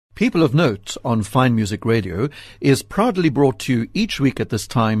People of Note on Fine Music Radio is proudly brought to you each week at this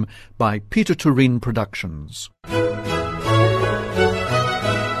time by Peter Tureen Productions.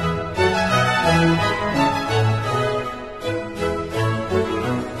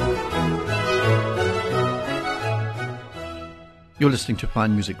 You're listening to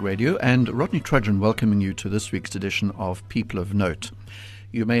Fine Music Radio, and Rodney Trudgeon welcoming you to this week's edition of People of Note.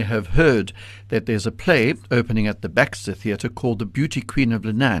 You may have heard that there's a play opening at the Baxter Theatre called The Beauty Queen of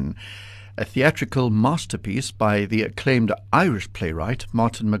Leenane, a theatrical masterpiece by the acclaimed Irish playwright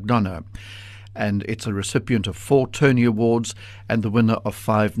Martin McDonagh. And it's a recipient of 4 Tony Awards and the winner of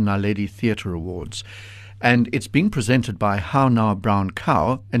 5 Naledi Theatre Awards. And it's being presented by How Now Brown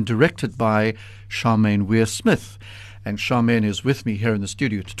Cow and directed by Charmaine Weir-Smith. And Charmaine is with me here in the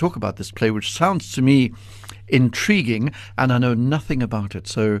studio to talk about this play, which sounds to me intriguing, and I know nothing about it.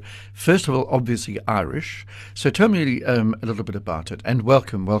 So, first of all, obviously Irish. So tell me a little bit about it. And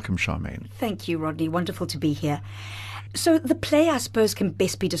welcome, Charmaine. Thank you, Rodney. Wonderful to be here. So the play, I suppose, can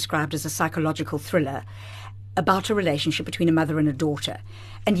best be described as a psychological thriller about a relationship between a mother and a daughter.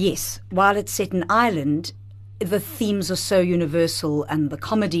 And yes, while it's set in Ireland, the themes are so universal and the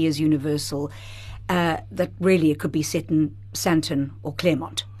comedy is universal that really it could be set in Santon or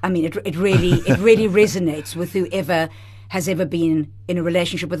Claremont. I mean, it really resonates with whoever has ever been in a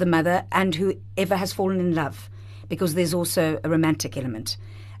relationship with a mother and whoever has fallen in love, because there's also a romantic element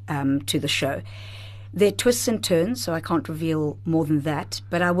to the show. There are twists and turns, so I can't reveal more than that,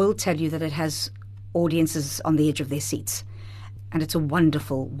 but I will tell you that it has audiences on the edge of their seats. And it's a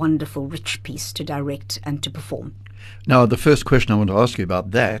wonderful, wonderful, rich piece to direct and to perform. Now, the first question I want to ask you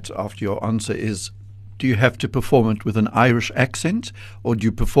about that after your answer is, do you have to perform it with an Irish accent, or do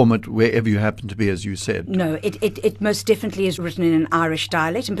you perform it wherever you happen to be, as you said? No, it most definitely is written in an Irish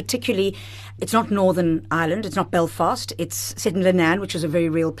dialect, and particularly it's not Northern Ireland, it's not Belfast, it's set in Leenane, which is a very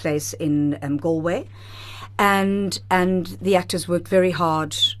real place in Galway. And the actors worked very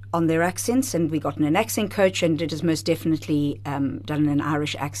hard on their accents, and we got an accent coach, and it is most definitely done in an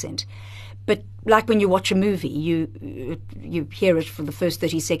Irish accent. But like when you watch a movie, you hear it for the first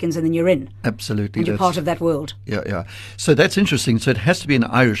 30 seconds and then you're in. Absolutely. And you're part of that world. Yeah. So that's interesting. So it has to be in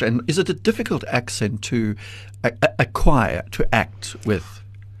Irish. And is it a difficult accent to acquire, to act with?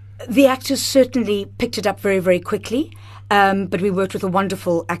 The actors certainly picked it up very, very quickly. But we worked with a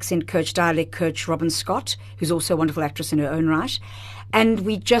wonderful accent coach, dialect coach, Robin Scott, who's also a wonderful actress in her own right. And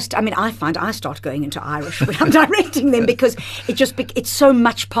I find I start going into Irish when I'm directing them because it's so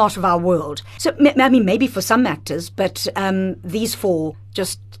much part of our world. So, I mean, maybe for some actors, but these 4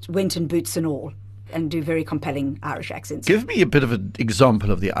 just went in boots and all and do very compelling Irish accents. Give me a bit of an example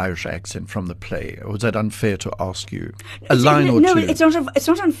of the Irish accent from the play. Or is that unfair to ask you? A line or two? No, it's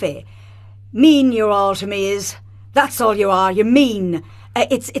not unfair. Mean you're all to me is, that's all you are, you're mean.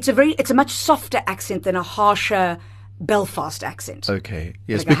 It's a much softer accent than a harsher Belfast accent. Okay,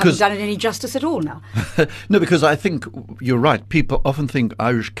 yes, because I haven't done it any justice at all now. No, because I think you're right. People often think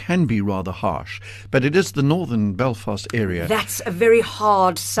Irish can be rather harsh, but it is the northern Belfast area. That's a very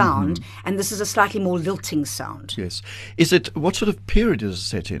hard sound, and this is a slightly more lilting sound. Yes. What sort of period is it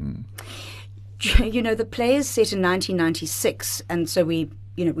set in? You know, the play is set in 1996, and so we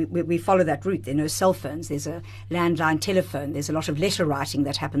follow that route. There are no cell phones. There's a landline telephone. There's a lot of letter writing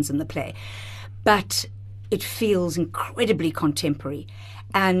that happens in the play. But it feels incredibly contemporary.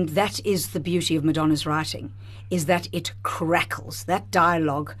 And that is the beauty of Madonna's writing, is that it crackles. That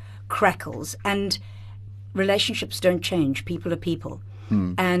dialogue crackles. And relationships don't change. People are people.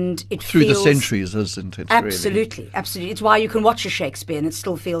 And it through feels, the centuries, isn't it? Absolutely, really? Absolutely. It's why you can watch a Shakespeare and it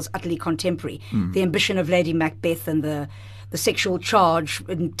still feels utterly contemporary. The ambition of Lady Macbeth and the sexual charge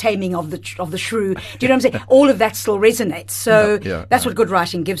and taming of the shrew. Do you know what I'm saying? All of that still resonates. So that's what good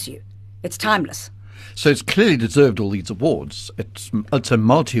writing gives you. It's timeless. So it's clearly deserved all these awards. It's a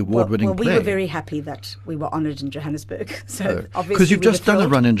multi-award-winning play. We were very happy that we were honoured in Johannesburg. So obviously, because you've just done a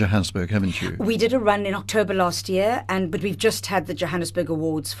run in Johannesburg, haven't you? We did a run in October last year, but we've just had the Johannesburg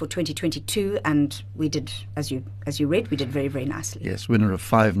Awards for 2022, and we did, as you read, we did very, very nicely. Yes, winner of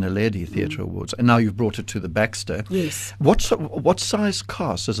 5 Naledi Theatre Awards, and now you've brought it to the Baxter. Yes. What size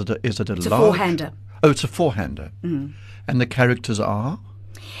cast is it? It's a large? Four-hander. Oh, it's a four-hander. And the characters are?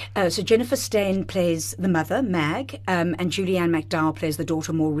 So Jennifer Steyn plays the mother, Mag, and Julianne McDowell plays the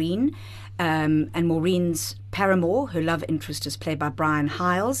daughter, Maureen. And Maureen's paramour, her love interest, is played by Brian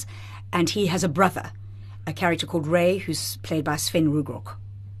Hiles. And he has a brother, a character called Ray, who's played by Sven Rugrok.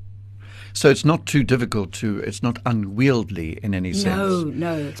 So it's not too difficult it's not unwieldy in any sense.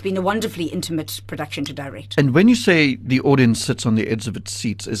 No. It's been a wonderfully intimate production to direct. And when you say the audience sits on the edge of its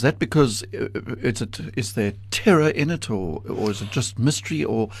seats, is that because is there terror in it, or is it just mystery,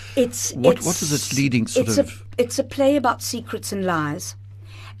 or what is its leading It's a play about secrets and lies,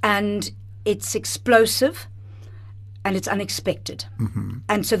 and it's explosive. And it's unexpected. Mm-hmm.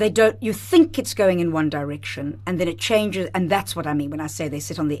 And so you think it's going in one direction, and then it changes. And that's what I mean when I say they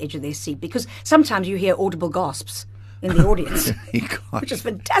sit on the edge of their seat, because sometimes you hear audible gasps in the audience, which is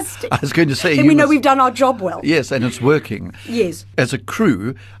fantastic. I was going to say, then we know we've done our job well. Yes, and it's working. Yes. As a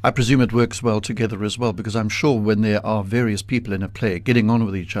crew, I presume it works well together as well, because I'm sure when there are various people in a play, getting on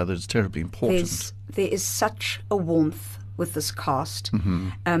with each other is terribly important. There is such a warmth with this cast.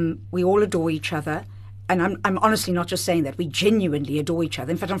 Mm-hmm. We all adore each other. And I'm honestly not just saying that. We genuinely adore each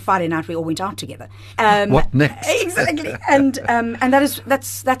other. In fact, on Friday night we all went out together. What next? Exactly. And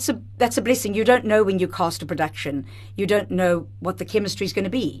that's a blessing. You don't know when you cast a production. You don't know what the chemistry is going to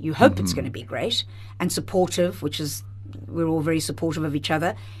be. You hope it's going to be great and supportive, we're all very supportive of each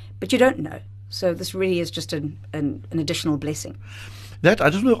other, but you don't know. So this really is just an additional blessing. I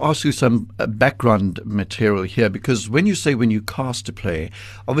just want to ask you some background material here, because when you cast a play,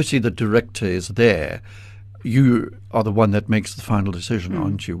 obviously the director is there. You are the one that makes the final decision,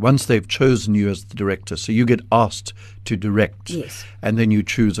 aren't you? Once they've chosen you as the director, so you get asked to direct, yes, and then you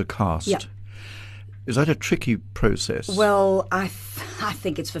choose a cast. Yeah. Is that a tricky process? Well, I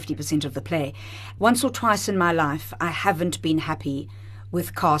think it's 50% of the play. Once or twice in my life, I haven't been happy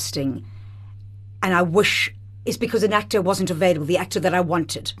with casting, and I wish it's because an actor wasn't available. The actor that I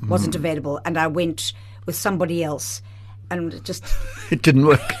wanted wasn't available, and I went with somebody else, and it didn't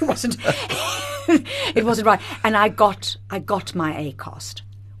work. It wasn't. It wasn't right, and I got my A cast,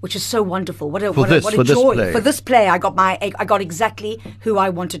 which is so wonderful. What a joy play. For this play! I got exactly who I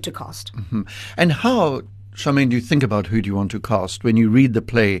wanted to cast. Mm-hmm. And how, Charmaine, do you think about who do you want to cast when you read the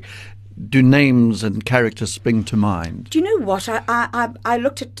play? Do names and characters spring to mind? Do you know what? I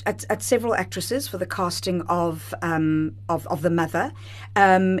looked at several actresses for the casting of the mother.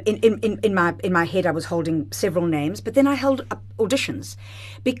 In my head, I was holding several names, but then I held up auditions,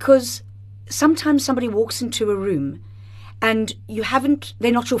 because sometimes somebody walks into a room and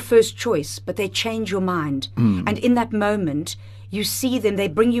they're not your first choice, but they change your mind. And in that moment, you see them, they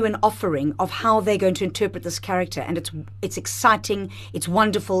bring you an offering of how they're going to interpret this character, and it's exciting, it's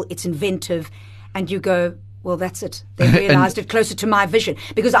wonderful, it's inventive, and you go, well, that's it. They realised it closer to my vision,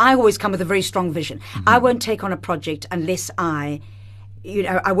 because I always come with a very strong vision. Mm-hmm. I won't take on a project unless I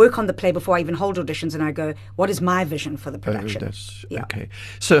work on the play before I even hold auditions, and I go, what is my vision for the production? Okay.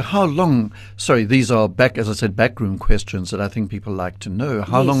 So how long, these are backroom questions that I think people like to know.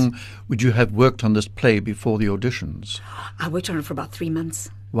 How long would you have worked on this play before the auditions? I worked on it for about 3 months.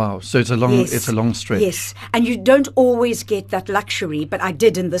 Wow. So it's a long stretch. Yes. And you don't always get that luxury, but I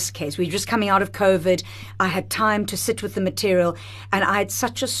did in this case. We were just coming out of COVID. I had time to sit with the material, and I had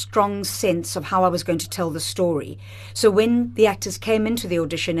such a strong sense of how I was going to tell the story. So when the actors came into the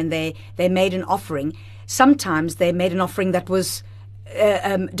audition and they made an offering, sometimes they made an offering that was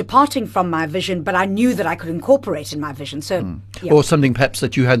departing from my vision, but I knew that I could incorporate in my vision. So, Or something perhaps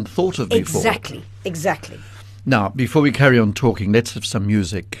that you hadn't thought of before. Exactly. Now, before we carry on talking, let's have some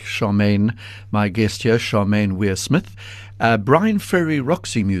music. Charmaine, my guest here, Charmaine Weir-Smith. Brian Ferry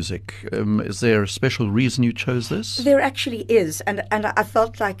Roxy music. Is there a special reason you chose this? There actually is. And I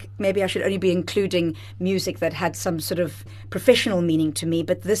felt like maybe I should only be including music that had some sort of professional meaning to me,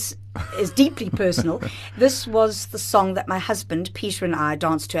 but this is deeply personal. This was the song that my husband, Peter, and I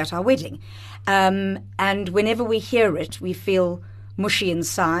danced to at our wedding. And whenever we hear it, we feel mushy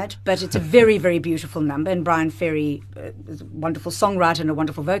inside, but it's a very, very beautiful number. And Brian Ferry is a wonderful songwriter and a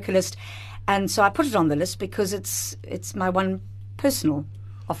wonderful vocalist. And so I put it on the list because it's my one personal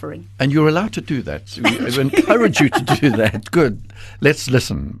offering. And you're allowed to do that. We encourage you to do that. Good. Let's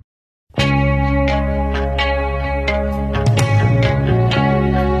listen.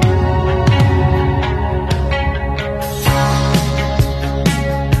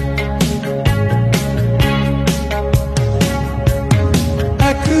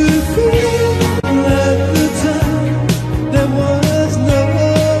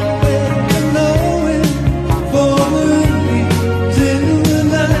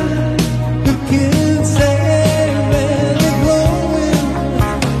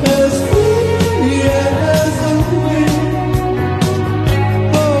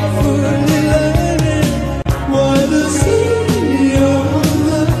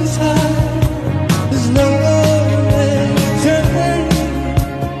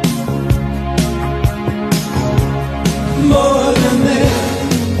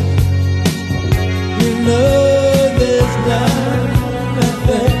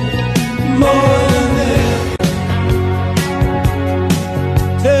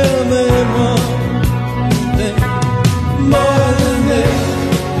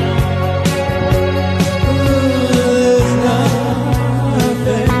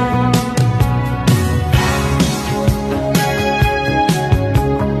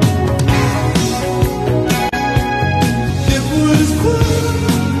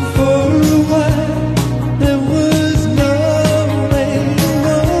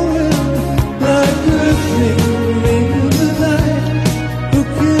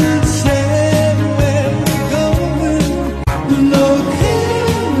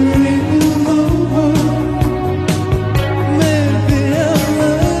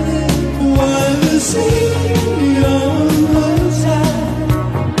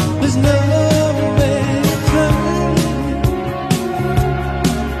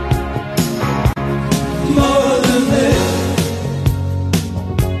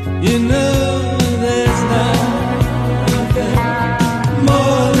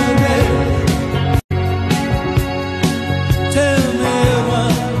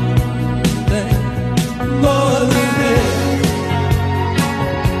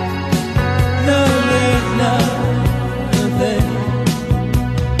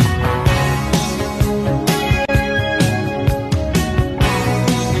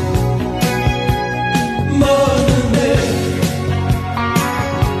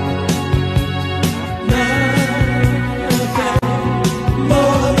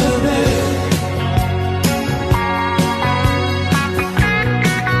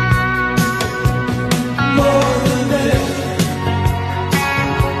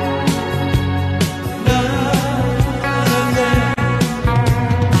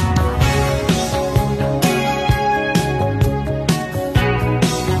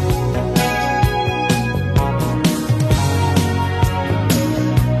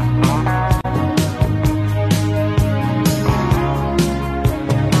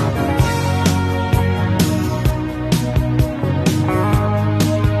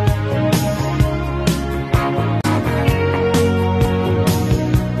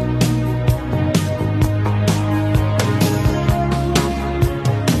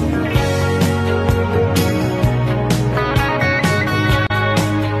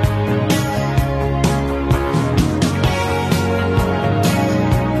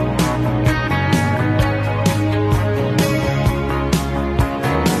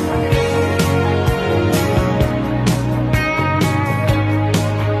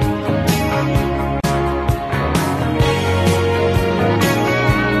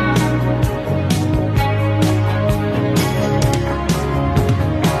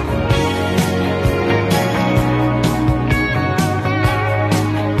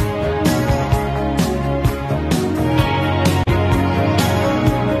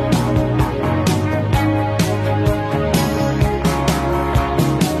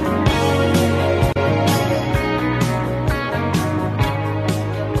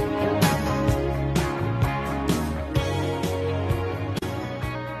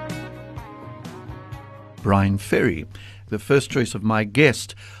 Brian Ferry, the first choice of my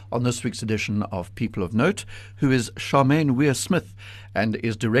guest on this week's edition of People of Note, who is Charmaine Weir-Smith and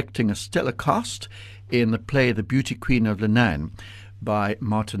is directing a stellar cast in the play The Beauty Queen of Leenane by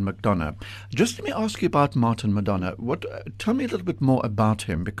Martin McDonagh. Just let me ask you about Martin McDonagh. Tell me a little bit more about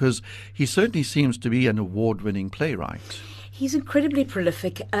him, because he certainly seems to be an award-winning playwright. He's incredibly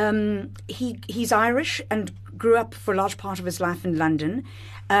prolific. He's Irish and grew up for a large part of his life in London,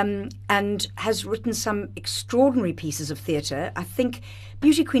 and has written some extraordinary pieces of theatre. I think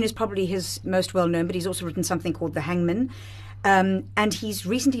Beauty Queen is probably his most well-known, but he's also written something called The Hangman. And he's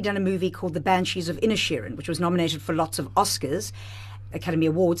recently done a movie called The Banshees of Inisherin, which was nominated for lots of Oscars, Academy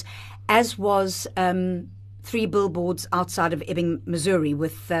Awards, as was Three Billboards Outside of Ebbing, Missouri,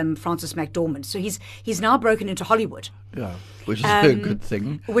 with Frances McDormand. So he's now broken into Hollywood. Yeah, which is a good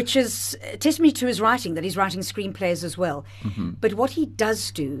thing. Which is a testimony to his writing, that he's writing screenplays as well. Mm-hmm. But what he does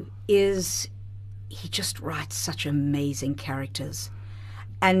do is he just writes such amazing characters.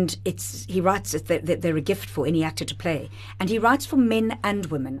 And he writes that they're a gift for any actor to play. And he writes for men and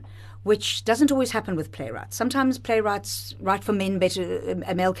women, which doesn't always happen with playwrights. Sometimes playwrights write for men better,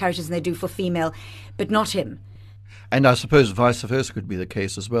 male characters, than they do for female, but not him. And I suppose vice versa could be the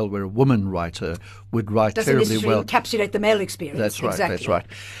case as well, where a woman writer would write terribly well. Doesn't necessarily encapsulate the male experience. That's right, exactly. That's right.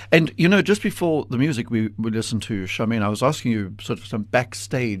 And, just before the music we listened to, Charmaine, I was asking you sort of some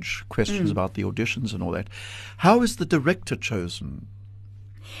backstage questions about the auditions and all that. How is the director chosen?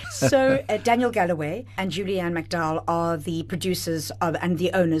 So Daniel Galloway and Julianne McDowell are the producers and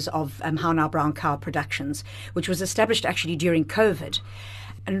the owners of How Now Brown Cow Productions, which was established actually during COVID.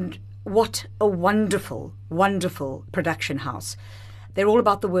 And what a wonderful, wonderful production house. They're all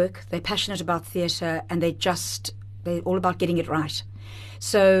about the work, they're passionate about theatre, and they're all about getting it right.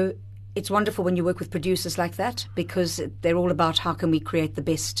 So it's wonderful when you work with producers like that, because they're all about how can we create the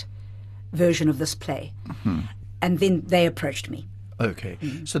best version of this play. Mm-hmm. And then they approached me. Okay.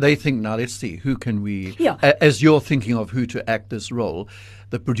 So they think, now let's see, who can we... Yeah. As you're thinking of who to act this role,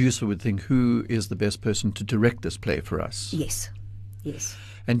 the producer would think, who is the best person to direct this play for us? Yes.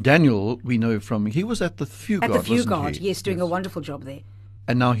 And Daniel, we know from... He was at the Fugard, At the Fugard, yes, doing a wonderful job there.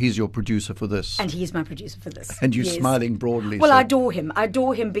 And now he's your producer for this. And he's my producer for this. And you're smiling broadly. Well, I adore him. I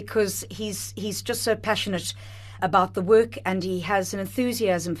adore him because he's just so passionate about the work, and he has an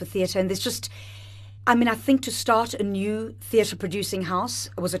enthusiasm for theatre. And there's just... I think to start a new theatre producing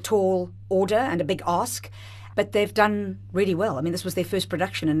house was a tall order and a big ask, but they've done really well. This was their first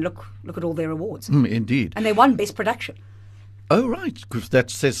production, and look at all their awards. Indeed. And they won Best Production. Oh, right, because that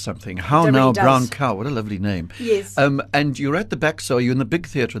says something. How Now really Brown Cow, what a lovely name. Yes. And you're at the Baxter, are you in the big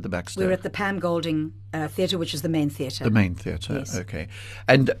theatre at the Baxter? We're at the Pam Golding Theatre, which is the main theatre. The main theatre, yes. Okay.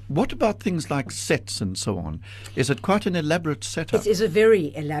 And what about things like sets and so on? Is it quite an elaborate setup? It is a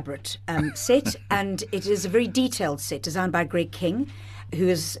very elaborate set, and it is a very detailed set designed by Greg King, who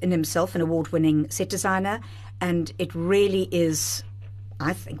is in himself an award-winning set designer, and it really is,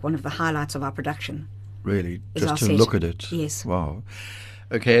 I think, one of the highlights of our production. Really, just to look at it. Yes. Wow.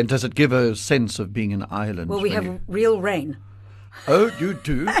 Okay, and does it give a sense of being an island? Well, we have real rain. Oh, you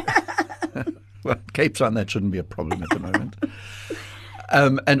do? Well, Cape Town, that shouldn't be a problem at the moment.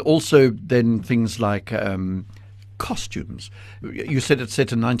 And also then things like costumes. You said it's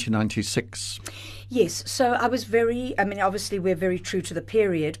set in 1996. Yes, so I was obviously we're very true to the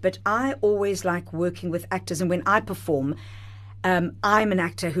period, but I always like working with actors, and when I perform, I'm an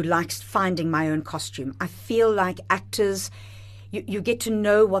actor who likes finding my own costume. I feel like actors, you get to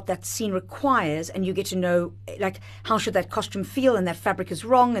know what that scene requires, and you get to know, like, how should that costume feel, and that fabric is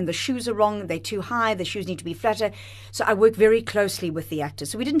wrong, and the shoes are wrong, they're too high, the shoes need to be flatter. So I work very closely with the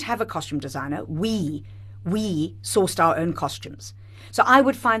actors. So we didn't have a costume designer. We sourced our own costumes. So I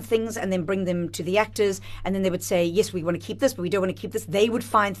would find things and then bring them to the actors, and then they would say, yes, we want to keep this, but we don't want to keep this. They would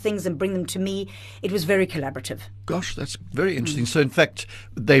find things and bring them to me. It was very collaborative. Gosh, that's very interesting. So, in fact,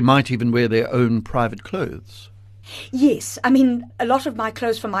 they might even wear their own private clothes. Yes. A lot of my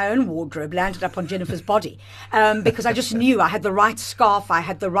clothes from my own wardrobe landed up on Jennifer's body because I just knew I had the right scarf, I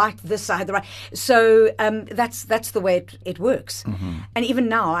had the right this, I had the right... So that's the way it works. Mm-hmm. And even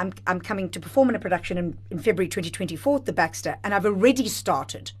now, I'm coming to perform in a production in February 2024 at the Baxter, and I've already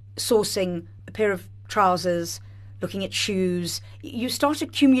started sourcing a pair of trousers, looking at shoes. You start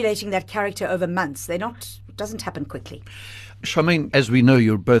accumulating that character over months. It doesn't happen quickly. Charmaine, as we know,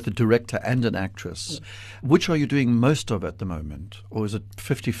 you're both a director and an actress. Yeah. Which are you doing most of at the moment? Or is it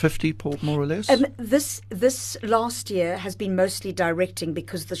 50-50, more or less? This last year has been mostly directing,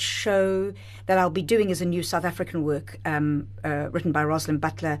 because the show that I'll be doing is a new South African work written by Rosalind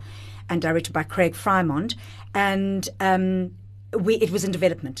Butler and directed by Craig Frymond. And it was in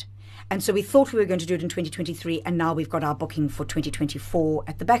development. And so we thought we were going to do it in 2023, and now we've got our booking for 2024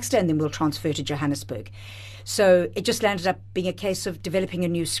 at the Baxter, and then we'll transfer to Johannesburg. So it just landed up being a case of developing a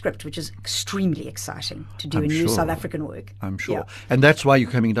new script, which is extremely exciting to do new South African work. I'm sure. Yeah. And that's why you're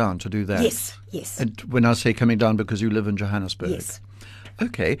coming down to do that? Yes. And when I say coming down, because you live in Johannesburg? Yes.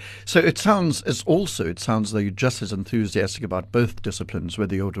 Okay. So it sounds though you're just as enthusiastic about both disciplines,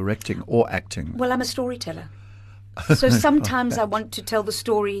 whether you're directing or acting. Well, I'm a storyteller. So sometimes I want to tell the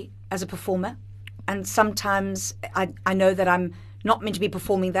story as a performer, and sometimes I know that I'm not meant to be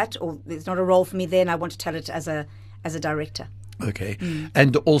performing that, or there's not a role for me there, and I want to tell it as a director. Okay.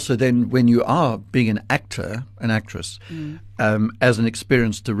 And also then when you are being an actor, an actress, as an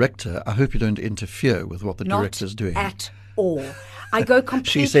experienced director, I hope you don't interfere with what the director's doing. Not at all. I go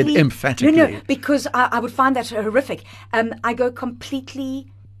completely... She said emphatically. No, because I would find that horrific. I go completely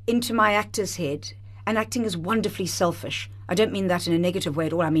into my actor's head, and acting is wonderfully selfish. I don't mean that in a negative way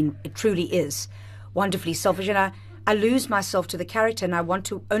at all. I mean, it truly is wonderfully selfish. And I lose myself to the character, and I want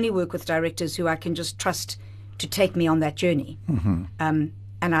to only work with directors who I can just trust to take me on that journey. And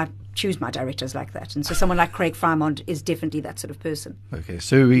I choose my directors like that. And so someone like Craig Frymond is definitely that sort of person. Okay,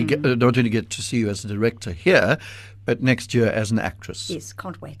 so we not only get to see you as a director here, but next year as an actress. Yes,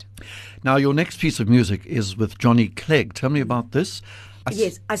 can't wait. Now, your next piece of music is with Johnny Clegg. Tell me about this.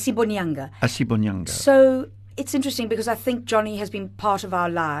 Yes, Asibonyanga. Asibonyanga. So it's interesting because I think Johnny has been part of our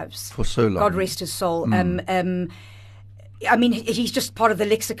lives for so long. God rest his soul. I mean, he's just part of the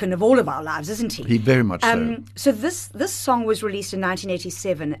lexicon of all of our lives, isn't he? He very much so. So this song was released in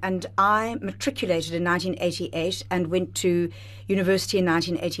 1987, and I matriculated in 1988 and went to university in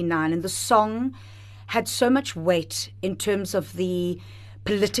 1989. And the song had so much weight in terms of the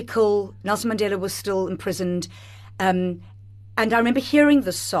political... Nelson Mandela was still imprisoned. And I remember hearing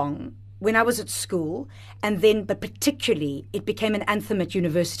this song when I was at school, and then, but particularly, it became an anthem at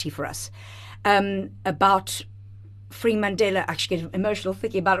university for us about freeing Mandela. I actually get emotional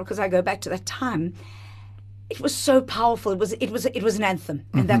thinking about it because I go back to that time. It was so powerful. It was an anthem,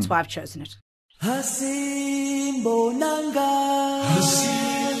 and that's why I've chosen it. Hasimbonanga,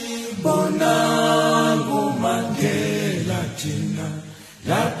 Hasimbonanga Mandela Tina,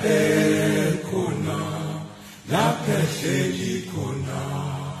 Lape Kuna, Lape Sheli Kuna.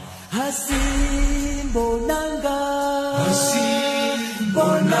 Hasimbonanga,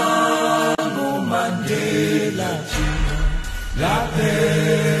 Hasimbonanga Mandela Tina, Lape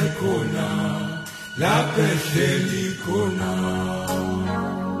Kuna, Lape Sheli Kuna.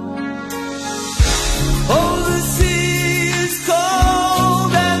 Oh, the sea is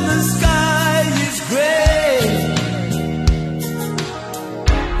cold and the sky is gray.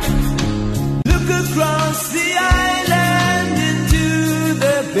 Look across the island into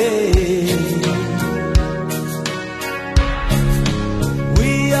the bay.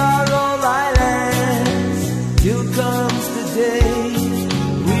 We are all islands till comes the day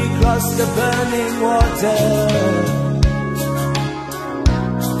we cross the burning water.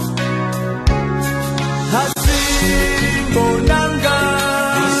 Hasimbonanga,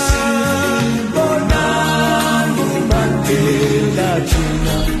 Hasimbonanga Mandela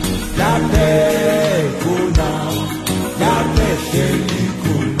Tina, Lape Kuna, Lape Sheli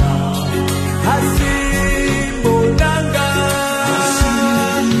Kuna. Hasimbonanga,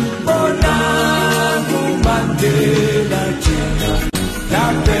 Hasimbonanga Mandela Tina,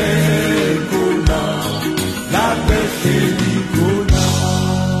 Lape Kuna, Lape Sheli Kuna.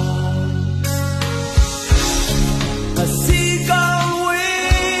 A seagull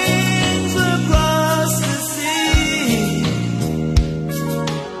wings across the sea.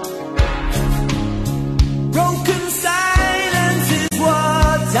 Broken silence is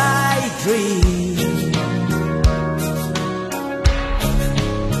what I dream.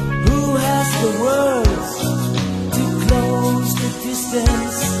 Who has the words to close the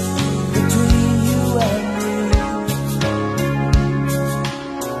distance between you and me?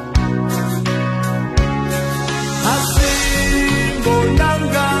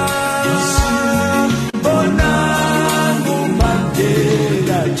 Hasimbonanga, Hasimbonanga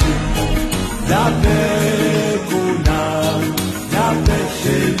Mandela Tina, Lape Kuna, Lape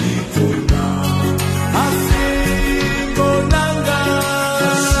Sheli Kuna. Hasimbonanga,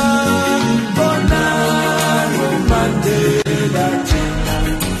 Hasimbonanga Mandela Tina,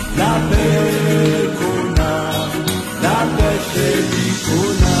 Lape Kuna, Lape Sheli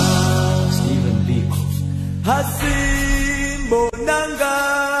Kuna. Stephen Biko. Hasimbonanga,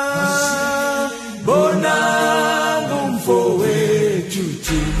 Bonanga mfowethu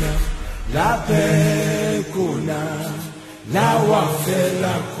thina, Lape Kuna, la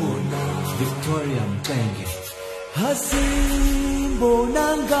wafela kuna. Victoria Mtenge.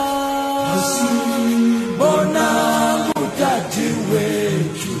 Hasimbonanga Hasimbonanga utati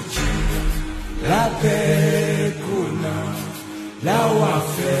wethu laphe khona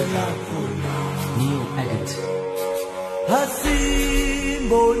lawafela khona New edit.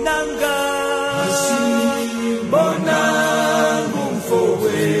 Hasimbonanga Hasimbonanga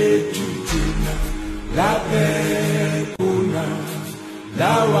umfowethu thina laphe khona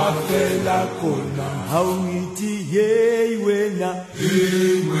lawafela khona awungithi hey wena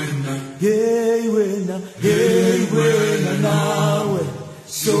hey wena hey wena hey wena nawe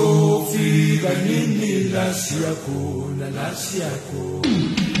sofika nini la siyakhona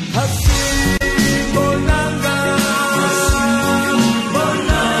Hasimbonanga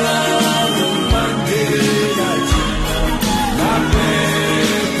Hasimbonanga umandela laphe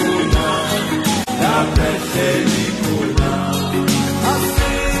khona laphe hleli khona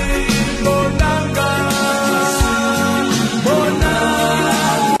Hasimbonanga Hasimbonanga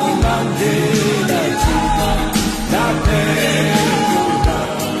umandela laphe khona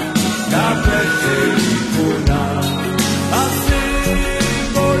laphe hleli khona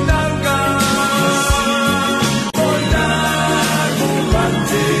Hasimbonanga Hasimbonanga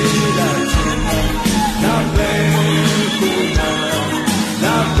umandela laphe khona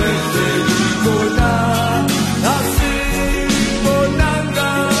laphe hleli khona Hasimbonanga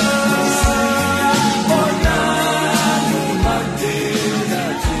Hasimbonanga umandela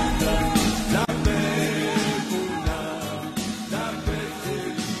laphe khona laphe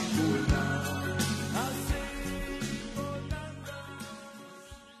hleli khona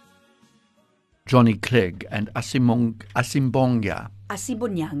Johnny Clegg and Asimbonga.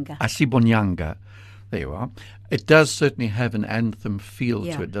 Asibonyanga. There you are. It does certainly have an anthem feel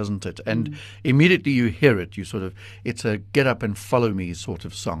to it, doesn't it? And immediately you hear it, you sort of, it's a get up and follow me sort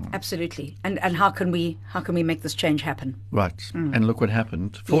of song. Absolutely. And how can we make this change happen? Right. And look what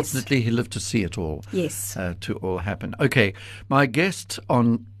happened. Fortunately, he lived to see it all. Yes. To all happen. Okay. My guest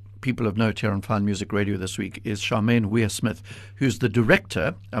on People of Note here on Fine Music Radio this week is Charmaine Weir-Smith, who's the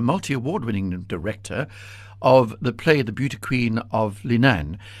director, a multi-award-winning director of the play The Beauty Queen of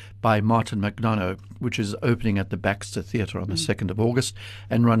Leenane by Martin McDonagh, which is opening at the Baxter Theatre on the 2nd of August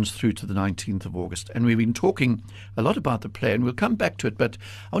and runs through to the 19th of August. And we've been talking a lot about the play, and we'll come back to it, but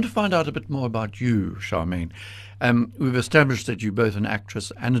I want to find out a bit more about you, Charmaine. We've established that you're both an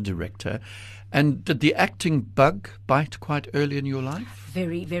actress and a director. And did the acting bug bite quite early in your life?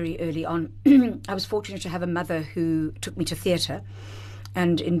 Very, very early on. I was fortunate to have a mother who took me to theatre.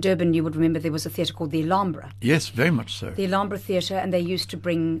 And in Durban, you would remember there was a theatre called the Alhambra. Yes, very much so. The Alhambra Theatre, and they used to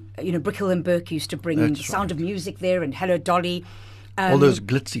bring, Brickell and Burke used to bring The Sound of Music there and Hello Dolly. All those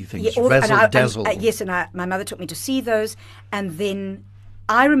glitzy things, razzle dazzle. My mother took me to see those. And then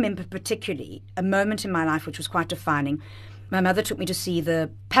I remember particularly a moment in my life which was quite defining. My mother took me to see the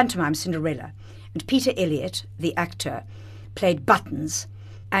pantomime Cinderella. And Peter Elliott, the actor, played Buttons.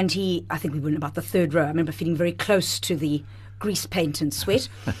 And I think we were in about the third row. I remember feeling very close to the grease paint and sweat.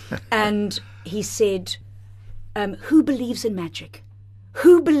 And he said, who believes in magic?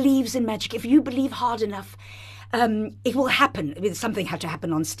 Who believes in magic? If you believe hard enough, it will happen. I mean, something had to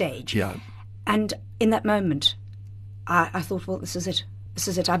happen on stage. Yeah. And in that moment, I thought, well, this is it. This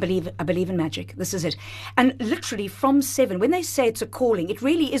is it. I believe in magic. This is it. And literally from 7, when they say it's a calling, it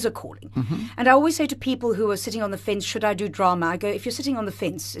really is a calling. Mm-hmm. And I always say to people who are sitting on the fence, should I do drama? I go, if you're sitting on the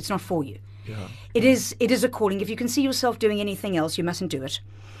fence, it's not for you. Yeah. It is a calling. If you can see yourself doing anything else, you mustn't do it.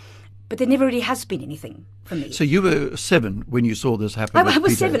 But there never really has been anything for me. So you were 7 when you saw this happen. I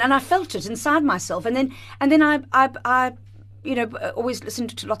was 7, and I felt it inside myself. And then I always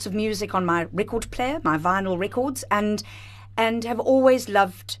listened to lots of music on my record player, my vinyl records, and have always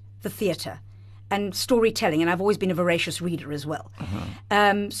loved the theatre and storytelling, and I've always been a voracious reader as well.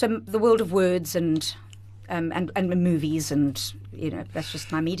 Uh-huh. So the world of words and movies, and that's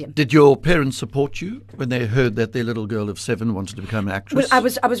just my medium. Did your parents support you when they heard that their little girl of 7 wanted to become an actress? Well,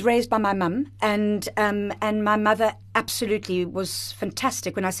 I was raised by my mum, and my mother absolutely was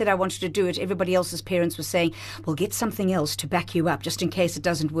fantastic. When I said I wanted to do it, everybody else's parents were saying, "Well, get something else to back you up, just in case it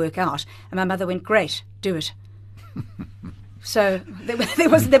doesn't work out." And my mother went, "Great, do it." So there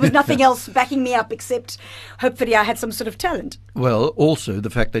was nothing else backing me up except hopefully I had some sort of talent. Well, also the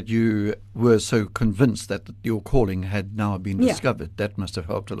fact that you were so convinced that your calling had now been discovered, that must have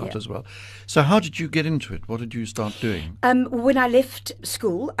helped a lot as well. So how did you get into it? What did you start doing? When I left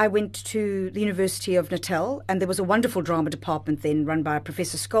school, I went to the University of Natal, and there was a wonderful drama department then run by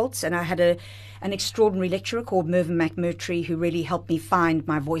Professor Scholz, and I had an extraordinary lecturer called Mervyn McMurtry who really helped me find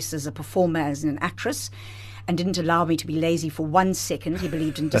my voice as a performer, as an actress. and didn't allow me to be lazy for 1 second. He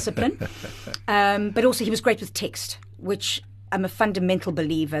believed in discipline. But also he was great with text, which I'm a fundamental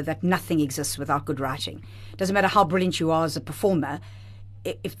believer that nothing exists without good writing. Doesn't matter how brilliant you are as a performer,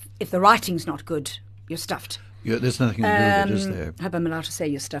 if the writing's not good, you're stuffed. Yeah, there's nothing to do with it, is there? I hope I'm allowed to say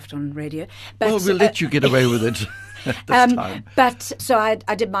you're stuffed on radio. But, well, we'll let you get away with it this time. But so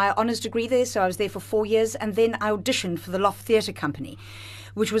I did my honours degree there, so I was there for 4 years, and then I auditioned for the Loft Theatre Company,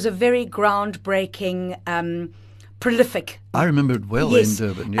 which was a very groundbreaking, prolific. I remember it well in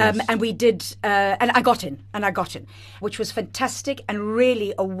Durban, yes. And we did, and I got in, which was fantastic and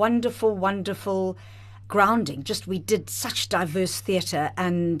really a wonderful, wonderful grounding. Just we did such diverse theatre,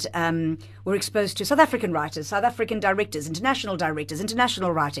 and were exposed to South African writers, South African directors, international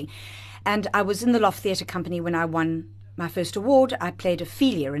writing. And I was in the Loft Theatre Company when I won my first award. I played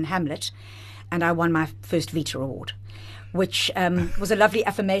Ophelia in Hamlet, and I won my first Vita Award, which was a lovely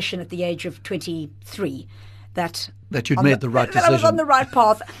affirmation at the age of 23 that you'd made the right decision. That I was on the right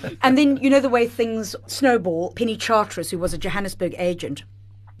path. And then, you know, the way things snowball, Penny Charteris, who was a Johannesburg agent,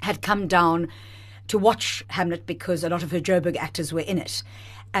 had come down to watch Hamlet because a lot of her Joburg actors were in it.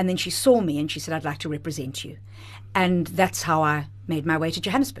 And then she saw me and she said, "I'd like to represent you." And that's how I made my way to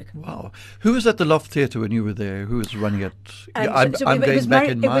Johannesburg. Wow. Who was at the Loft Theatre when you were there? Who was running it? It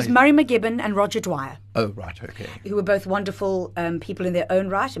was Murray McGibbon and Roger Dwyer. Oh, right, okay. Who were both wonderful people in their own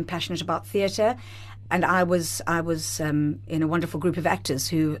right and passionate about theatre. And I was in a wonderful group of actors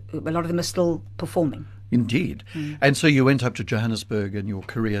who, a lot of them are still performing. Indeed. And so you went up to Johannesburg and your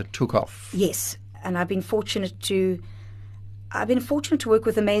career took off. Yes. And I've been fortunate to work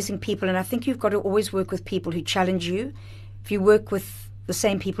with amazing people, and I think you've got to always work with people who challenge you. If you work with the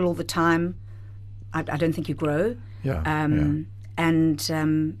same people all the time, I don't think you grow. Yeah. And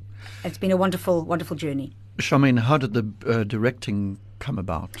it's been a wonderful, wonderful journey. Charmaine, how did the directing come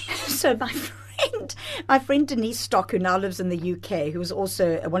about? So my friend Denise Stock, who now lives in the UK, who was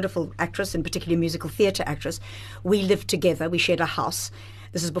also a wonderful actress and particularly musical theatre actress, we lived together. We shared a house.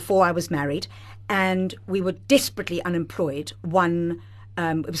 This is before I was married. And we were desperately unemployed. It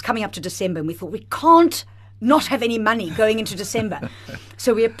was coming up to December, and we thought, we can't not have any money going into December.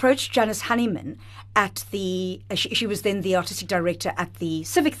 So we approached Janice Honeyman at she was then the artistic director at the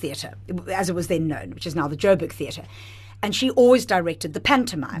Civic Theatre, as it was then known, which is now the Joburg Theatre. And she always directed the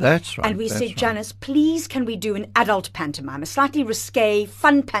pantomime. That's right. And we said, Janice, please can we do an adult pantomime, a slightly risque,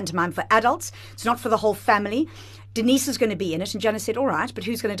 fun pantomime for adults. It's not for the whole family. Denise is going to be in it. And Janice said, all right, but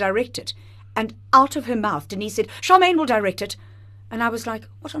who's going to direct it? And out of her mouth, Denise said, Charmaine will direct it. And I was like,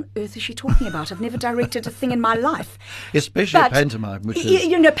 what on earth is she talking about? I've never directed a thing in my life. Especially a pantomime. Which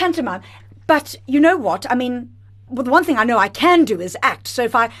is... pantomime. But you know what? I mean, well, the one thing I know I can do is act. So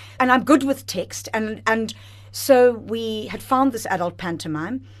and I'm good with text. And so we had found this adult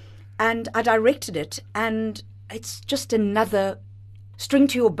pantomime, and I directed it. And it's just another string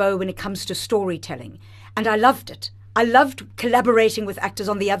to your bow when it comes to storytelling. And I loved it. I loved collaborating with actors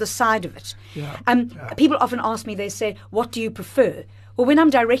on the other side of it. Yeah. People often ask me, they say, what do you prefer? Well, when I'm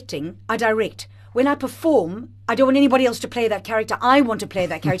directing, I direct. When I perform, I don't want anybody else to play that character. I want to play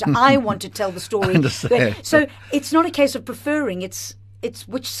that character. I want to tell the story. I understand. So it's not a case of preferring. It's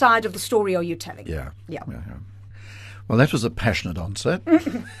which side of the story are you telling? Yeah. Well, that was a passionate answer.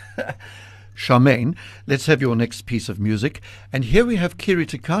 Charmaine, let's have your next piece of music. And here we have Kiri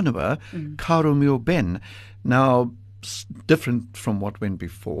Tikanawa, Karo Mio Ben. Now, different from what went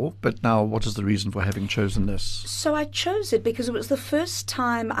before, but now what is the reason for having chosen this? So I chose it because it was the first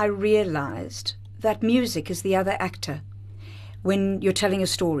time I realized that music is the other actor when you're telling a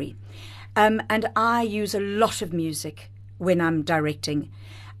story. And I use a lot of music when I'm directing.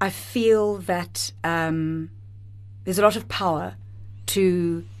 I feel that there's a lot of power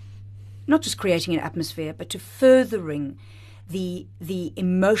to not just creating an atmosphere, but to furthering the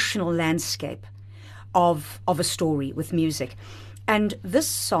emotional landscape of a story with music. And this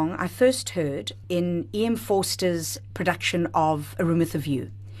song I first heard in E.M. Forster's production of A Room with a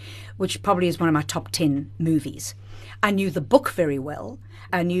View, which probably is one of my top 10 movies. I knew the book very well.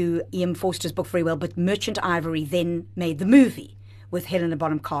 I knew E.M. Forster's book very well, but Merchant Ivory then made the movie with Helena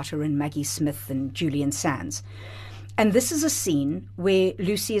Bonham Carter and Maggie Smith and Julian Sands. And this is a scene where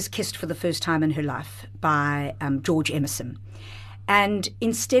Lucy is kissed for the first time in her life by George Emerson. And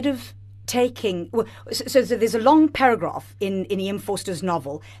instead of so there's a long paragraph in E.M. Forster's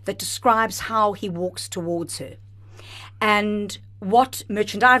novel that describes how he walks towards her. And what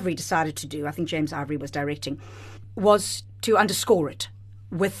Merchant Ivory decided to do, I think James Ivory was directing, was to underscore it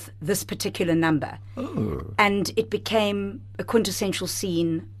with this particular number. Oh. And it became a quintessential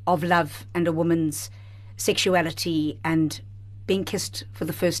scene of love and a woman's sexuality and being kissed for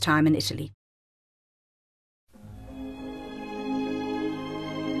the first time in Italy.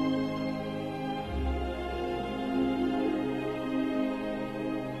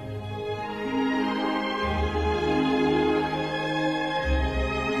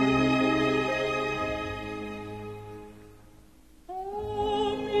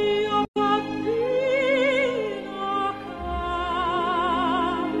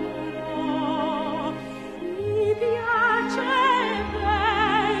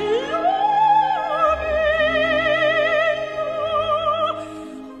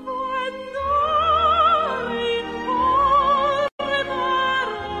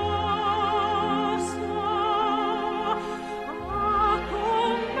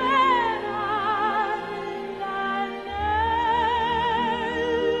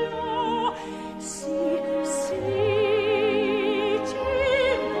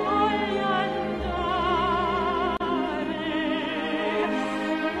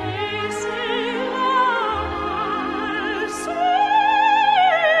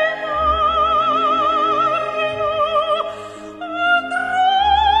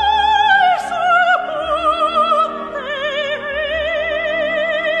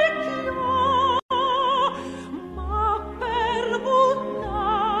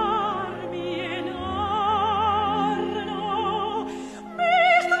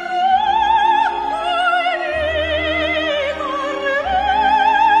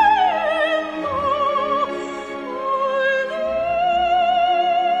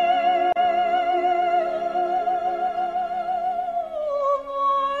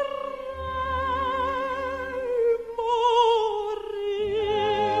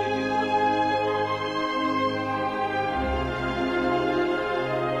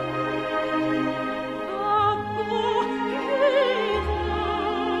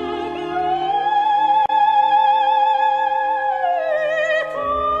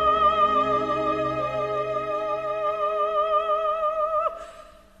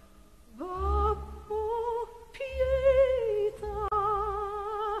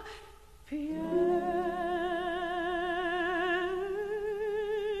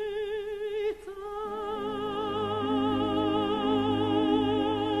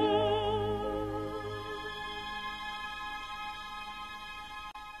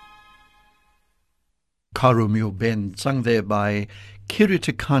 Karo Mio Ben, sung there by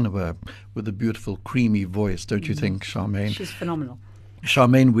Kirita Kanawa with a beautiful creamy voice, don't you think, Charmaine? She's phenomenal.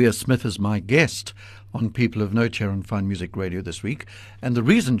 Charmaine Weir-Smith is my guest on People of Note here on Fine Music Radio this week. And the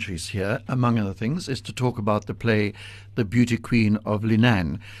reason she's here, among other things, is to talk about the play The Beauty Queen of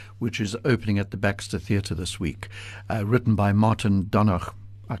Leenane, which is opening at the Baxter Theatre this week, written by McDonagh.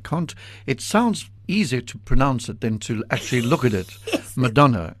 It sounds easier to pronounce it than to actually look at it. Yes.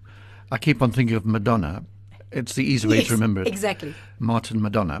 Madonna. I keep on thinking of Madonna. It's the easy way to remember it. Exactly.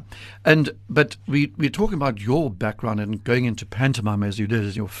 McDonagh. But we're talking about your background and going into pantomime as you did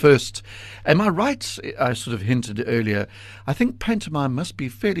as your first. Am I right? I sort of hinted earlier. I think pantomime must be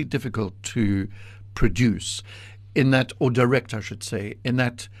fairly difficult to produce in that, or direct, I should say, in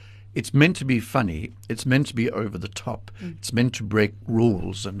that it's meant to be funny. It's meant to be over the top. It's meant to break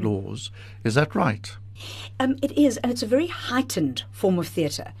rules and laws. Is that right? It is, and it's a very heightened form of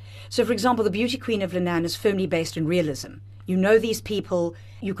theatre. So, for example, the Beauty Queen of Leenane is firmly based in realism. You know these people,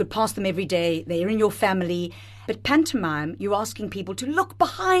 you could pass them every day, they're in your family. But pantomime, you're asking people to look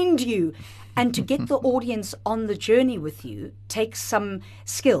behind you. And to get the audience on the journey with you takes some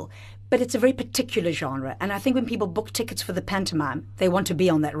skill. But it's a very particular genre. And I think when people book tickets for the pantomime, they want to be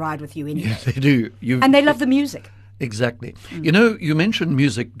on that ride with you anyway. Yes, they do. And they love the music. Exactly. You know, you mentioned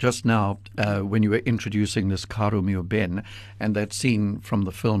music just now when you were introducing this Karo Mio Ben and that scene from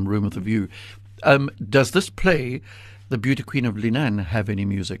the film Room with a View. Does this play, The Beauty Queen of Leenane, have any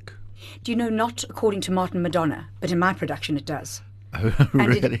music? Do you know, not according to Martin McDonagh, but in my production it does. Oh, and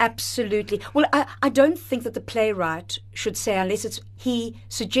really? it absolutely... Well, I don't think that the playwright should say, unless he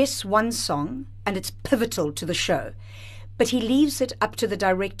suggests one song and it's pivotal to the show, but he leaves it up to the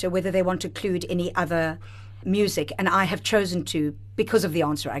director whether they want to include any other music, and I have chosen to because of the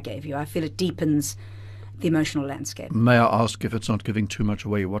answer I gave you. I feel it deepens the emotional landscape. May I ask, if it's not giving too much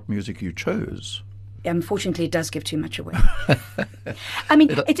away, what music you chose? Unfortunately, it does give too much away. I mean,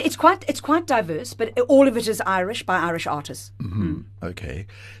 it's quite diverse, but all of it is Irish by Irish artists. Okay.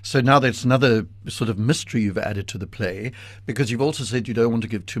 So now that's another sort of mystery you've added to the play, because you've also said you don't want to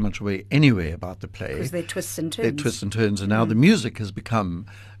give too much away anyway about the play. Because they're twists and turns. They're twists and turns, and now the music has become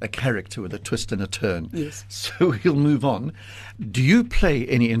a character with a twist and a turn. Yes. So we'll move on. Do you play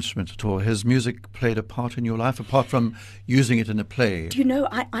any instrument at all? Has music played a part in your life, apart from using it in a play? Do you know,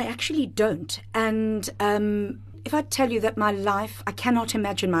 I actually don't. And if I tell you that my life, I cannot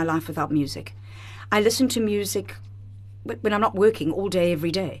imagine my life without music. I listen to music when I'm not working all day,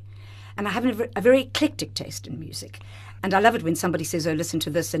 every day. And I have a very eclectic taste in music. And I love it when somebody says, oh, listen to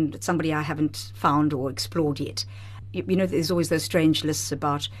this, and it's somebody I haven't found or explored yet. You know, there's always those strange lists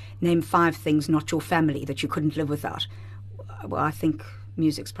about name 5 things not your family that you couldn't live without. Well, I think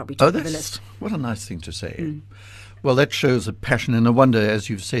music's probably top of the list. What a nice thing to say. Well, that shows a passion and a wonder, as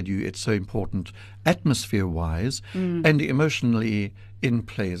you've said, it's so important atmosphere-wise and emotionally in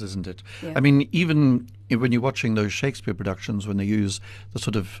plays, isn't it? Yeah. I mean, even when you're watching those Shakespeare productions, when they use the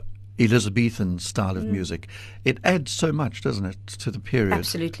sort of Elizabethan style of music, it adds so much, doesn't it, to the period?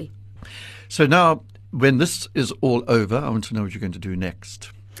 Absolutely. So now, when this is all over, I want to know what you're going to do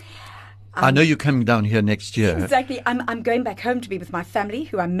next. I know you're coming down here next year. Exactly. I'm going back home to be with my family,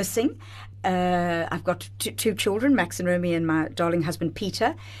 who I'm missing. I've got two children, Max and Romy, and my darling husband,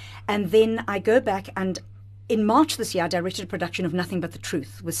 Peter. And then I go back, and in March this year, I directed a production of Nothing But the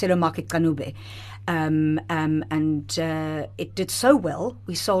Truth with Selo Market Kanube. And it did so well,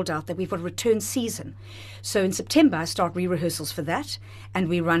 we sold out, that we've got a return season. So in September, I start re-rehearsals for that, and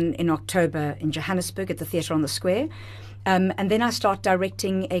we run in October in Johannesburg at the Theatre on the Square. And then I start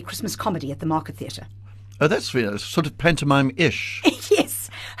directing a Christmas comedy at the Market Theatre. Oh, that's really sort of pantomime-ish. Yes,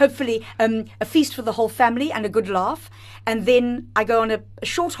 hopefully a feast for the whole family and a good laugh. And then I go on a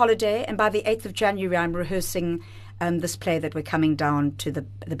short holiday, and by the 8th of January, I'm rehearsing this play that we're coming down to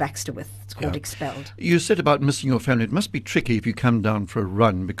the Baxter with. It's called Expelled. You said about missing your family. It must be tricky if you come down for a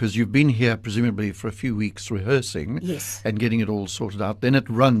run, because you've been here presumably for a few weeks rehearsing. Yes. And getting it all sorted out. Then it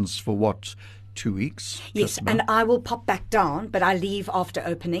runs for what? 2 weeks? Yes, and I will pop back down, but I leave after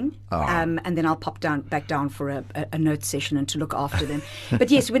opening, and then I'll pop back down for a note session and to look after them. But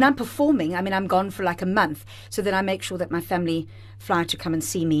yes, when I'm performing, I mean, I'm gone for like a month, so then I make sure that my family fly to come and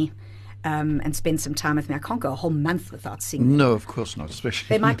see me and spend some time with me. I can't go a whole month without seeing them. No, of course not, especially...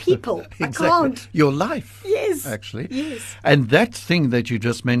 They're my people. Exactly. I can't. Your life. Yes. Actually. Yes. And that thing that you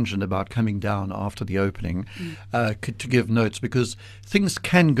just mentioned about coming down after the opening, to give notes, because things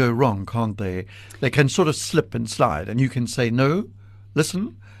can go wrong, can't they? They can sort of slip and slide, and you can say, no,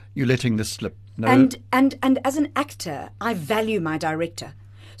 listen, you're letting this slip. No. And as an actor, I value my director.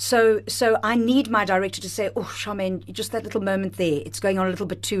 So I need my director to say, oh, Charmaine, just that little moment there, it's going on a little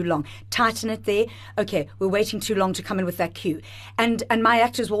bit too long. Tighten it there. Okay, we're waiting too long to come in with that cue. And my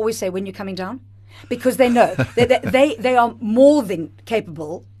actors will always say, when you're coming down? Because they know they are more than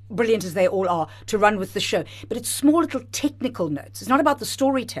capable, brilliant as they all are, to run with the show. But it's small little technical notes. It's not about the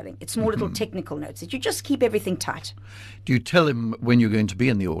storytelling. It's small little technical notes that you just keep everything tight. Do you tell him when you're going to be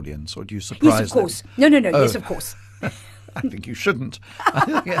in the audience, or do you surprise them? Yes, of course. No. Oh. Yes, of course. I think you shouldn't.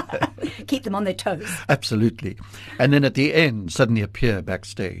 Keep them on their toes. Absolutely. And then at the end, suddenly appear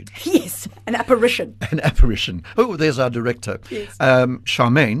backstage. Yes, an apparition. An apparition. Oh, there's our director. Yes.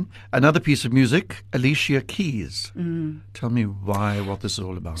 Charmaine, another piece of music, Alicia Keys. Tell me what this is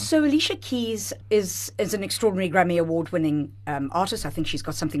all about. So Alicia Keys is an extraordinary Grammy Award-winning artist. I think she's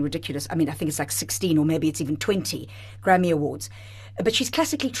got something ridiculous. I mean, I think it's like 16 or maybe it's even 20 Grammy Awards. But she's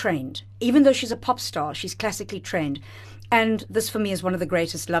classically trained. Even though she's a pop star, she's classically trained. And this, for me, is one of the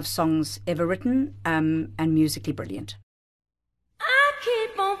greatest love songs ever written, and musically brilliant. I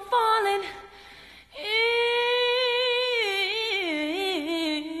keep on falling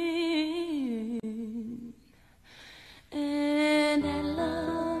in and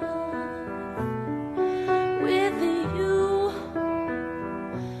love with you.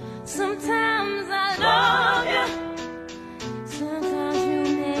 Sometimes I love you. Sometimes you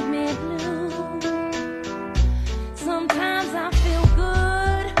make me blue. Sometimes I feel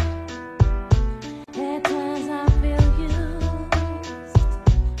good. At times I feel used.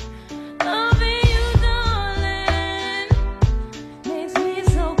 Loving you, darling, makes me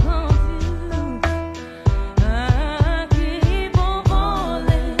so confused. I keep on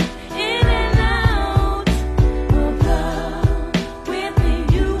falling in and out of love with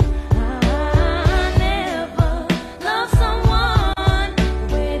you. I never loved someone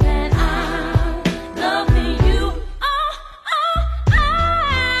the way that I love you. I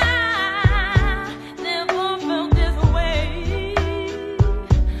never felt this way.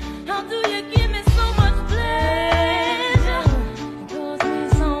 How do you give me so much pleasure? It causes me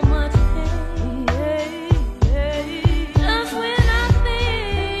so much pain. Just when I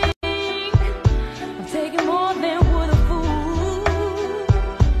think I'm taking more than would a fool,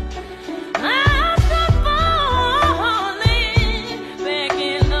 I start falling back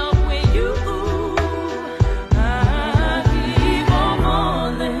in love with you. I keep on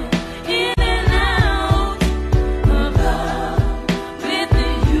falling in and out of love with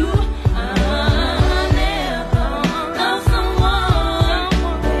you. I never loved someone the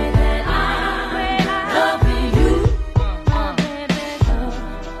way that I love you.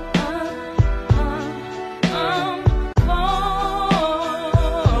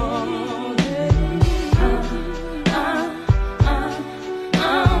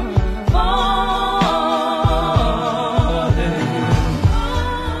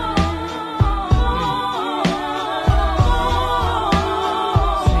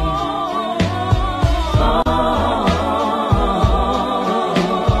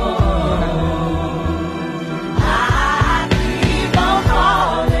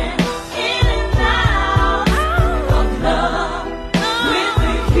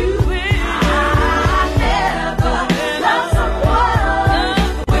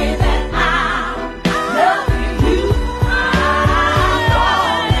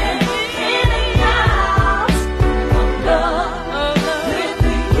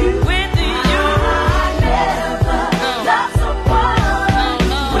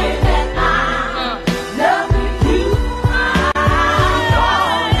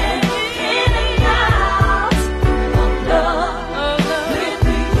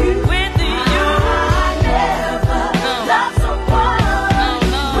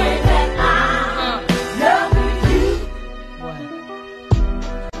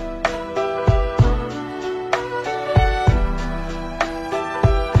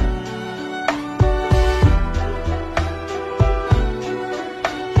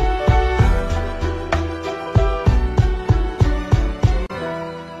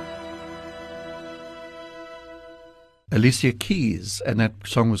 Alicia Keys, and that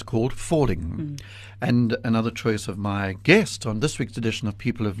song was called Falling. And another choice of my guest on this week's edition of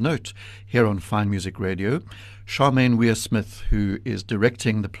People of Note here on Fine Music Radio, Charmaine Weir-Smith, who is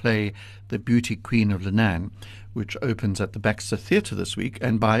directing the play The Beauty Queen of Leenane, which opens at the Baxter Theatre this week,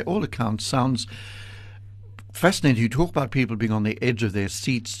 and by all accounts sounds fascinating. You talk about people being on the edge of their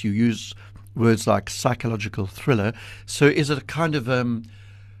seats. You use words like psychological thriller. So is it a kind of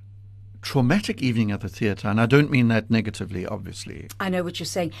traumatic evening at the theatre? And I don't mean that negatively, obviously. I know what you're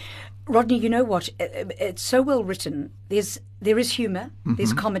saying. Rodney, you know what? It's so well written. There is humour,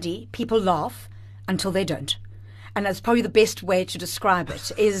 there's comedy, people laugh until they don't. and that's probably the best way to describe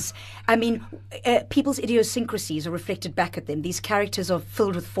it, is, I mean, people's idiosyncrasies are reflected back at them. These characters are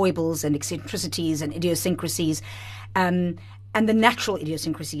filled with foibles and eccentricities and idiosyncrasies, and the natural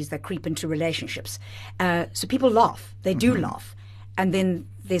idiosyncrasies that creep into relationships. So people laugh. They do laugh. And then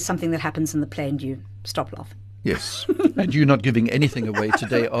there's something that happens in the play and you stop laughing. Yes. And you're not giving anything away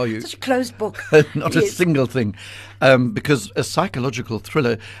today, are you? Such a closed book. Not a single thing. Because a psychological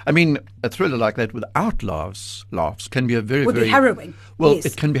thriller, I mean, a thriller like that without laughs can be a very, Would be harrowing. Well, yes.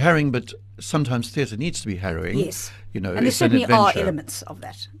 It can be harrowing, but sometimes theatre needs to be harrowing. Yes. You know, and there certainly are elements of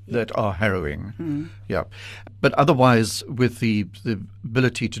that. That are harrowing. Yeah. But otherwise, with the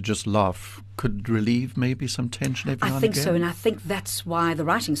ability to just laugh could relieve maybe some tension every now and again. I think so, and I think that's why the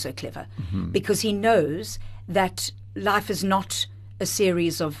writing's so clever. Because he knows that life is not a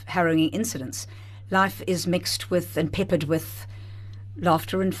series of harrowing incidents. Life is mixed with and peppered with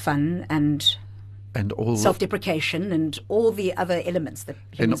laughter and fun and all self-deprecation and all the other elements that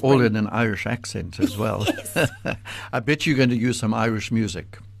humans and all bring. in an Irish accent as well. Yes. I bet you're going to use some Irish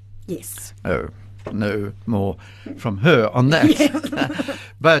music. Yes. Oh, no more from her on that.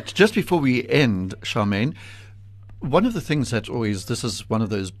 But just before we end, Charmaine, one of the things that always, this is one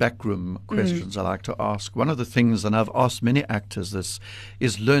of those backroom questions I like to ask. One of the things, and I've asked many actors this,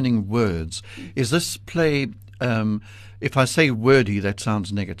 is learning words. Is this play, if I say wordy, that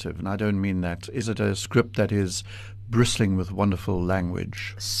sounds negative, and I don't mean that. Is it a script that is bristling with wonderful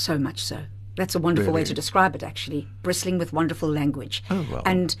language? So much so. That's a wonderful way Really? to describe it, actually. Bristling with wonderful language. Oh, well.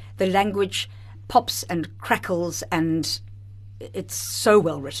 And the language pops and crackles, and it's so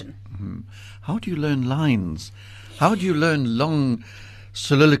well written. How do you learn lines? How do you learn long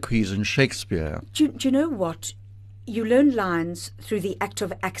soliloquies in Shakespeare? Do you know what? You learn lines through the act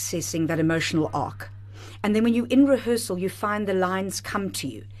of accessing that emotional arc. And then when you're in rehearsal, you find the lines come to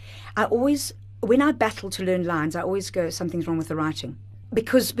you. When I battle to learn lines, I always go, something's wrong with the writing.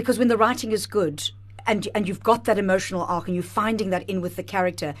 Because when the writing is good and you've got that emotional arc and you're finding that in with the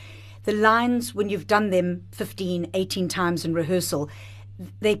character, the lines, when you've done them 15, 18 times in rehearsal,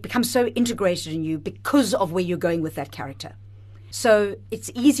 they become so integrated in you because of where you're going with that character. So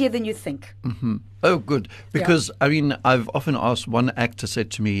it's easier than you think. Oh, good. Because, I mean, I've often asked, one actor said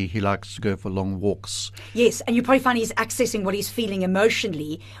to me he likes to go for long walks. Yes, and you probably find he's accessing what he's feeling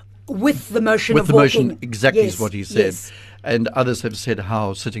emotionally with the motion With of the walking. motion, exactly Yes, is what he said. yes. And others have said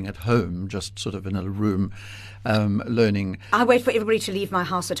how sitting at home, just sort of in a room, learning. I wait for everybody to leave my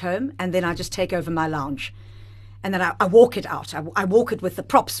house at home, and then I just take over my lounge. And then I walk it out. I walk it with the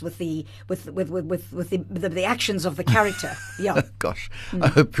props, with the actions of the character. Yeah. Gosh, I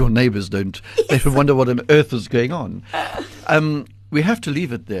hope your neighbours don't. They wonder what on earth is going on. We have to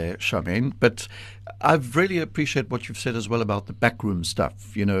leave it there, Charmaine, but I really appreciate what you've said as well about the backroom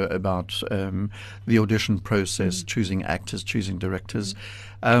stuff, you know, about the audition process, choosing actors, choosing directors.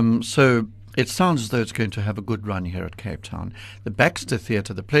 So it sounds as though it's going to have a good run here at Cape Town. The Baxter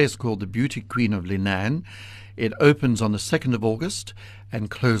Theatre, the play is called The Beauty Queen of Leenane. It opens on the 2nd of August and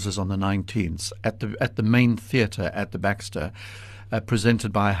closes on the 19th at the main theatre at the Baxter,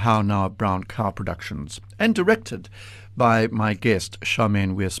 presented by How Now Brown Cow Productions and directed by my guest,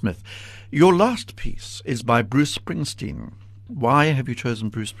 Charmaine Weir-Smith. Your last piece is by Bruce Springsteen. Why have you chosen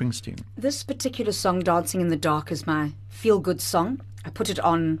Bruce Springsteen? This particular song, Dancing in the Dark, is my feel-good song. I put it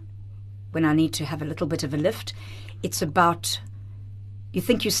on when I need to have a little bit of a lift. It's about, you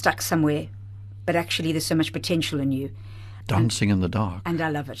think you're stuck somewhere, but actually there's so much potential in you. Dancing in the Dark. And I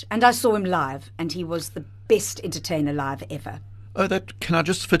love it. And I saw him live, and he was the best entertainer live ever. Oh, can I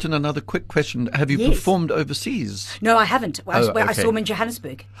just fit in another quick question? Have you Yes. performed overseas? No, I haven't. I okay. saw him in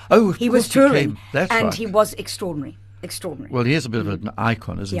Johannesburg. Oh, of he was course he touring, came. That's and right. he was extraordinary. Extraordinary. Well, he is a bit of an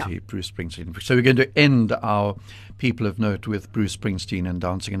icon, isn't Yeah. he, Bruce Springsteen? So we're going to end our People of Note with Bruce Springsteen and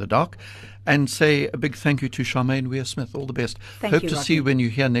Dancing in the Dark and say a big thank you to Charmaine Weir-Smith. All the best. Thank Hope you, to Rodney. see you when you're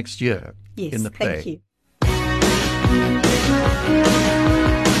here next year Yes, in the play. thank you.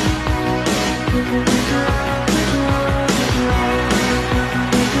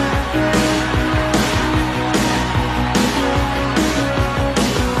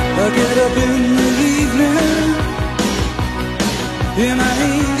 I get up in the evening and I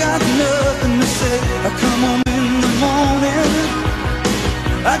ain't got nothing to say. I come home in the morning,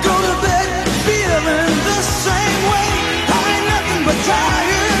 I go to bed feeling the same way. I ain't nothing but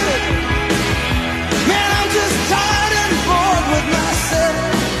tired. Man, I'm just tired and bored with myself.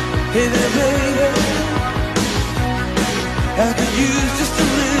 Hey there, baby, I could use just a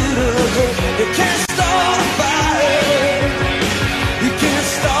little help. You can't start a fire. You can't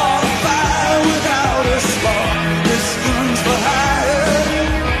start a fire without a spark. This gun's for hire.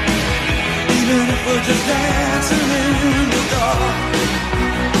 Even if we're just dancing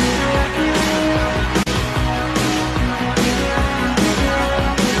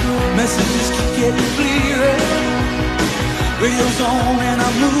radio's on and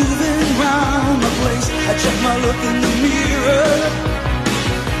I'm moving round the place. I check my look in the mirror.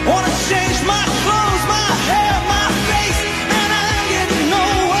 Wanna change my clothes, my hair, my face, and I ain't getting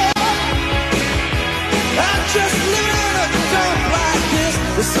nowhere. I'm just living in a dump like this.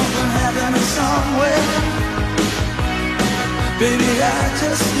 There's something happening somewhere. Baby, I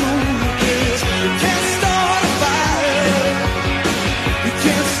just know this. You can't start a fire. You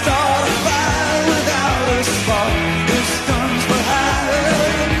can't start a fire without a spark. This guns for hire.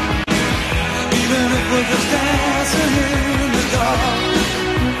 Even if we're just dancing in the dark.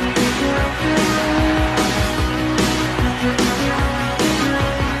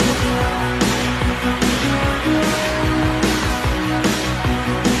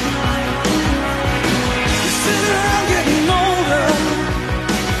 You sit around getting older.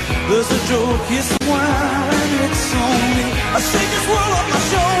 There's a joke, you smile, and it's on me. I shake this world off my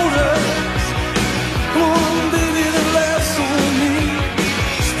shoulders. Come on, baby, the laughs on me.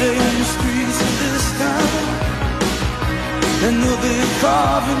 Stay on the streets of this town, and they'll be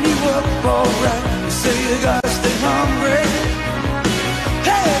carving you up alright. You say you gotta stay hungry.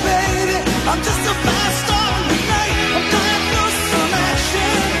 Hey, baby, I'm just a fast star tonight. I'm dying for some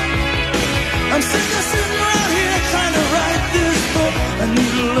action. I'm sick of sitting around here trying to write this book. I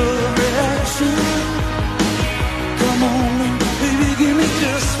need a love reaction. Come on, baby, give me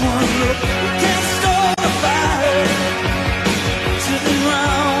just one look. We can't start a fire. Sitting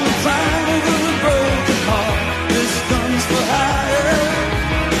around crying over a broken heart. This gun's for hire.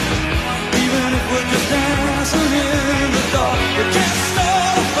 Even if we're just dancing in the dark. We can't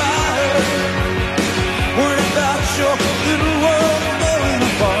start a fire. Worry about your little world blowing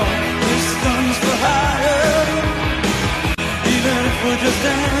apart. This gun's for hire. Even if we're just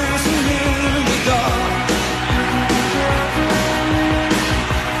dancing in the dark.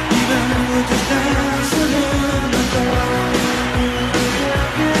 Even if we're just dancing in the dark.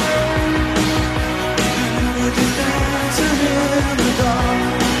 Even if we're just dancing in the dark.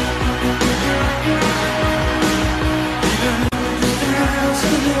 Even if we're just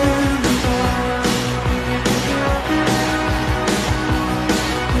dancing in the dark.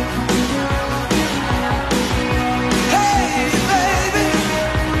 Hey, baby.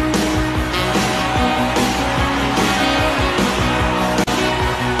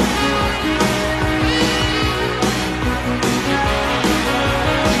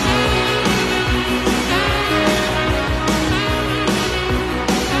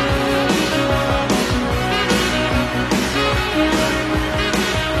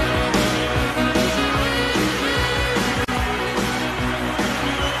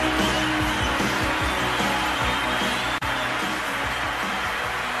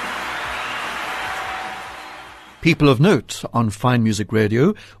 People of Note on Fine Music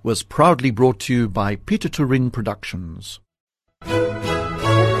Radio was proudly brought to you by Peter Turing Productions.